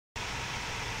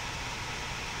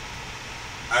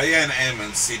ANM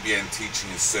and CBN teaching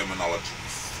is Sermonology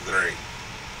 3.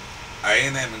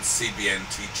 ANM and CBN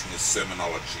teaching is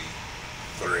Sermonology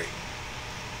 3.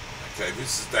 Okay,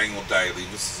 this is Daniel Daly,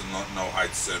 this is a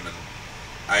Noahide sermon.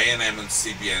 ANM and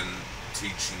CBN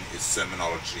teaching is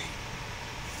Sermonology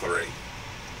 3.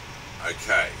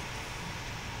 Okay.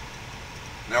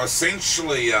 Now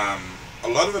essentially, a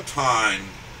lot of the time,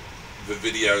 the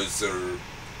videos are,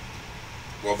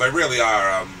 well, they really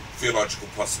are theological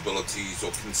possibilities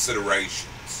or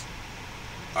considerations.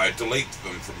 I delete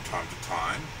them from time to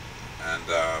time, and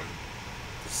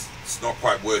it's not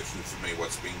quite working for me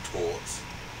what's being taught,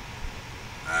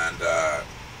 and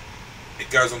it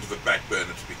goes onto the back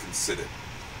burner to be considered.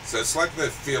 So it's like the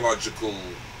theological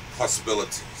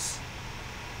possibilities,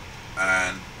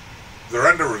 and they're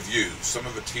under review. Some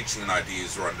of the teaching and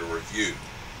ideas are under review,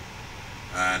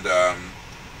 and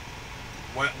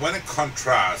when it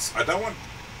contrasts, I don't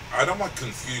want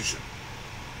confusion.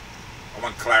 I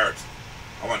want clarity.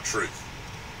 I want truth.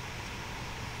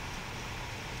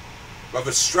 But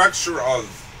the structure of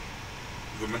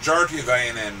the majority of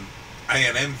ANM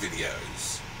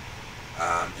videos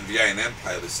in the ANM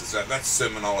playlist is that's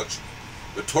Sermonology.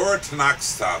 The Torah Tanakh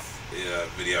stuff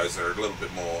videos are a little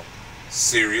bit more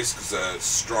serious because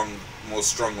they're more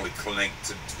strongly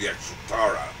connected to the actual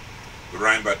Torah. The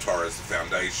Rainbow Torah is the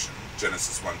foundation,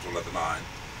 Genesis 1 to 11:9.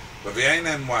 But the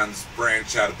ANM ones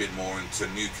branch out a bit more into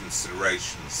new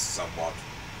considerations somewhat,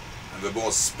 and they're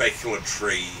more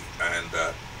speculatory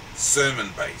and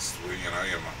sermon-based. Where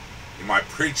you might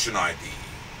preach an idea.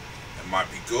 It might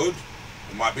be good,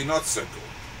 it might be not so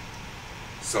good.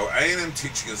 So ANM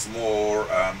teaching is more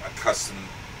accustomed.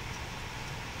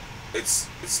 It's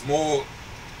more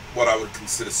what I would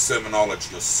consider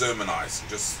sermonology or sermonizing,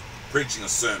 just preaching a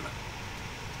sermon,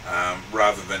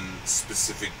 rather than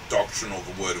specific doctrine or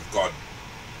the Word of God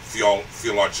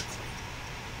theologically.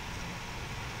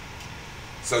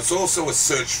 So it's also a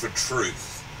search for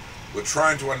truth. We're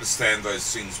trying to understand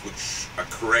those things which are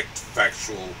correct,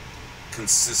 factual,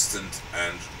 consistent,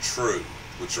 and true,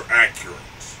 which are accurate,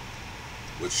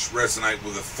 which resonate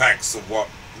with the facts of what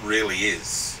really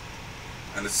is.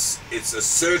 And it's a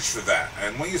search for that.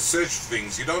 And when you search for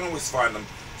things, you don't always find them.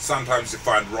 Sometimes you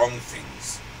find wrong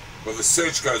things, but the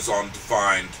search goes on to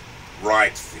find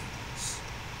right things.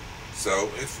 So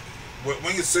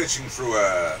when you're searching through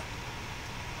a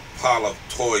pile of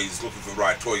toys, looking for the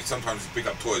right toy, sometimes you pick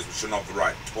up toys which are not the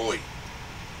right toy.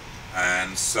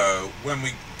 And so when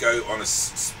we go on a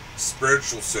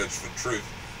spiritual search for truth,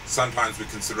 sometimes we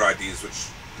consider ideas which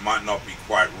might not be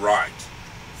quite right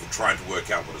if we're trying to work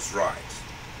out what is right.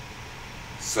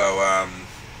 So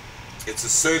it's a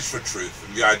search for truth,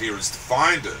 and the idea is to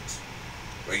find it,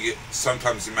 but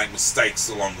sometimes you make mistakes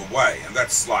along the way, and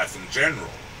that's life in general.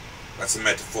 That's a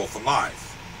metaphor for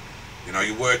life.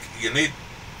 You need,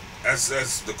 as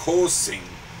the cause sing,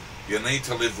 you need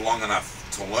to live long enough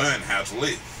to learn how to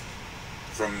live.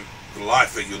 From the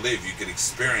life that you live, you get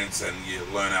experience and you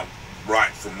learn out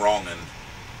right from wrong and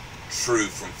true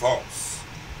from false.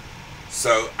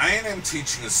 So ANM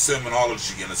teaching is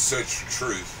sermonology and a search for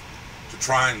truth to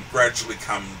try and gradually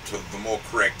come to the more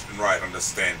correct and right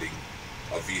understanding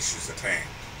of the issues at hand.